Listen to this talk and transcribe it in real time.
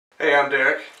Hey, I'm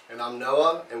Derek. And I'm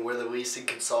Noah, and we're the leasing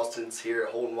consultants here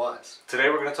at Holton-Wise. Today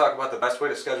we're going to talk about the best way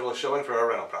to schedule a showing for our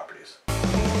rental properties.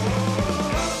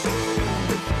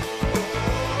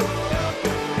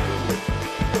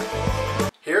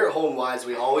 Here at Holton-Wise,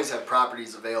 we always have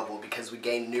properties available because we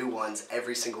gain new ones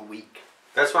every single week.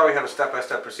 That's why we have a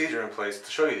step-by-step procedure in place to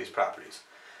show you these properties.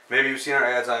 Maybe you've seen our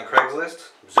ads on Craigslist,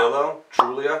 Zillow,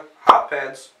 Trulia,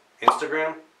 Hotpads,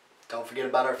 Instagram. Don't forget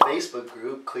about our Facebook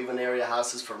group, Cleveland Area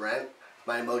Houses for Rent.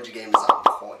 My emoji game is on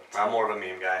point. I'm more of a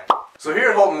meme guy. So here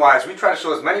at Holton-Wise, we try to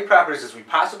show as many properties as we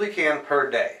possibly can per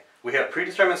day. We have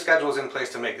predetermined schedules in place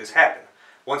to make this happen.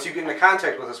 Once you get into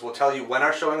contact with us, we'll tell you when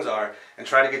our showings are and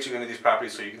try to get you into these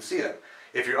properties so you can see them.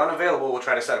 If you're unavailable, we'll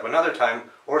try to set up another time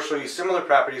or show you similar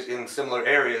properties in similar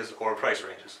areas or price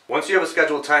ranges. Once you have a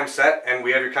scheduled time set and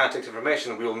we have your contact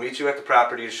information, we will meet you at the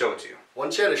property to show it to you.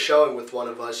 Once you had a showing with one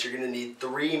of us, you're going to need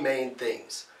three main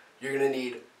things. You're going to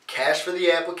need cash for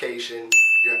the application,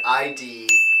 your ID,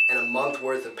 and a month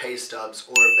worth of pay stubs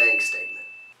or a bank statement.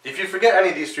 If you forget any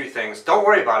of these three things, don't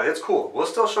worry about it, it's cool. We'll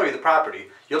still show you the property.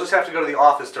 You'll just have to go to the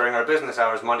office during our business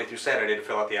hours Monday through Saturday to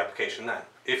fill out the application then.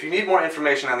 If you need more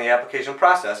information on the application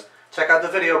process, check out the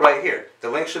video right here. The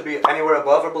link should be anywhere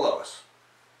above or below us.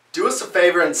 Do us a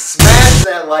favor and smash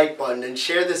that like button and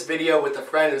share this video with a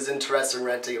friend who's interested in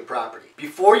renting a property.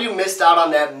 Before you missed out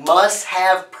on that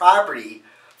must-have property,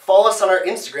 follow us on our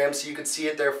Instagram so you could see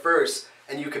it there first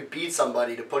and you could beat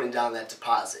somebody to putting down that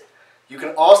deposit. You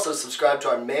can also subscribe to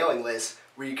our mailing list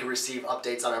where you can receive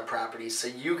updates on our properties so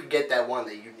you can get that one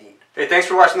that you need. Hey, thanks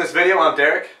for watching this video. I'm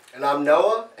Derek. And I'm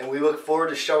Noah, and we look forward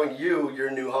to showing you your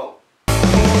new home.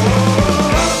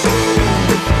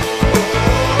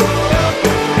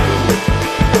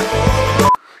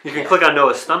 You can click on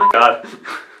Noah's stomach. God.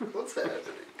 What's that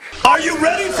happening? Are you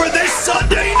ready for this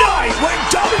Sunday night when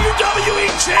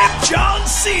WWE champ John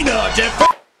Cena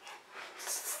defends?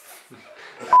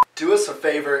 Do us a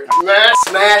favor, smash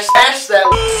that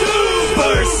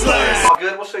Super Slam! All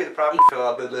good, we'll show you the property.